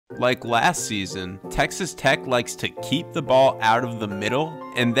Like last season, Texas Tech likes to keep the ball out of the middle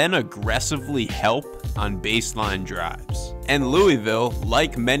and then aggressively help on baseline drives. And Louisville,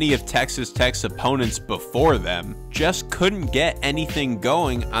 like many of Texas Tech's opponents before them, just couldn't get anything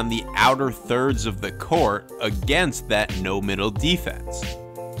going on the outer thirds of the court against that no-middle defense.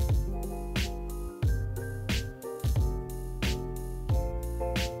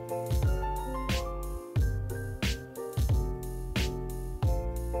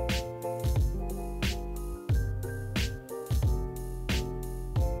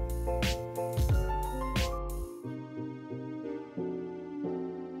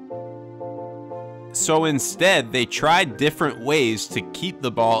 So instead, they tried different ways to keep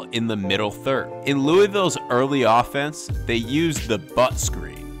the ball in the middle third. In Louisville's early offense, they used the butt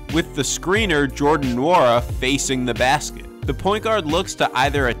screen, with the screener Jordan Nwora facing the basket. The point guard looks to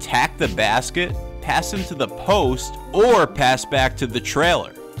either attack the basket, pass into the post, or pass back to the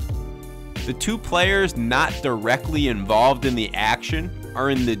trailer. The two players not directly involved in the action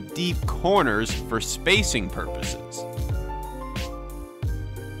are in the deep corners for spacing purposes,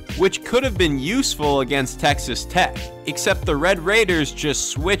 which could have been useful against Texas Tech, except the Red Raiders just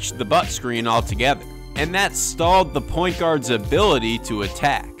switched the butt screen altogether, and that stalled the point guard's ability to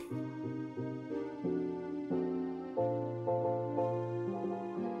attack.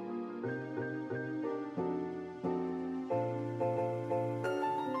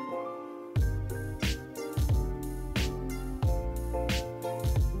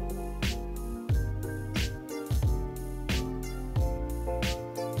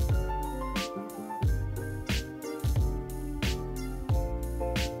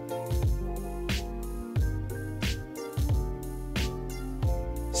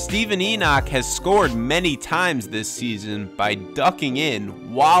 Steven Enoch has scored many times this season by ducking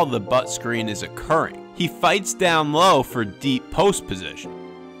in while the butt screen is occurring. He fights down low for deep post position.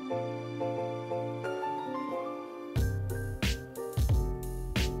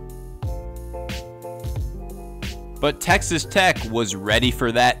 But Texas Tech was ready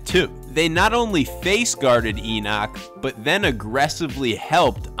for that too. They not only face guarded Enoch, but then aggressively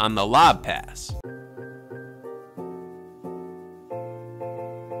helped on the lob pass.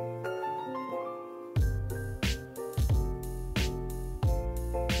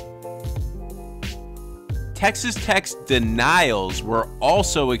 Texas Tech's denials were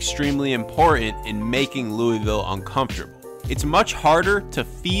also extremely important in making Louisville uncomfortable. It's much harder to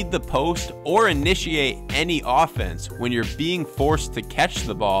feed the post or initiate any offense when you're being forced to catch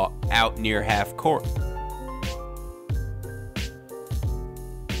the ball out near half court.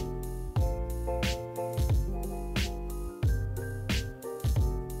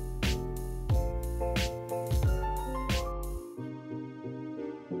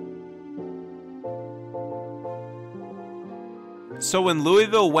 So when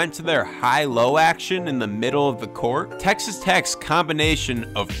Louisville went to their high-low action in the middle of the court, Texas Tech's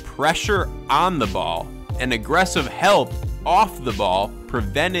combination of pressure on the ball and aggressive help off the ball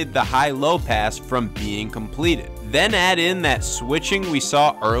prevented the high-low pass from being completed. Then add in that switching we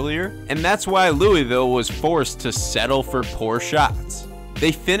saw earlier, and that's why Louisville was forced to settle for poor shots.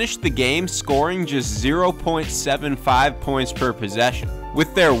 They finished the game scoring just 0.75 points per possession,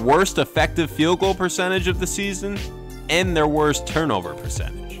 with their worst effective field goal percentage of the season and their worst turnover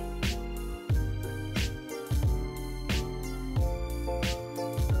percentage.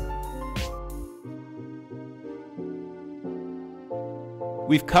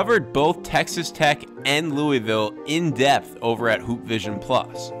 We've covered both Texas Tech and Louisville in depth over at Hoop Vision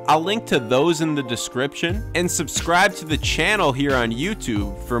Plus. I'll link to those in the description, and subscribe to the channel here on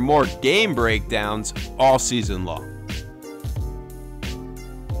YouTube for more game breakdowns all season long.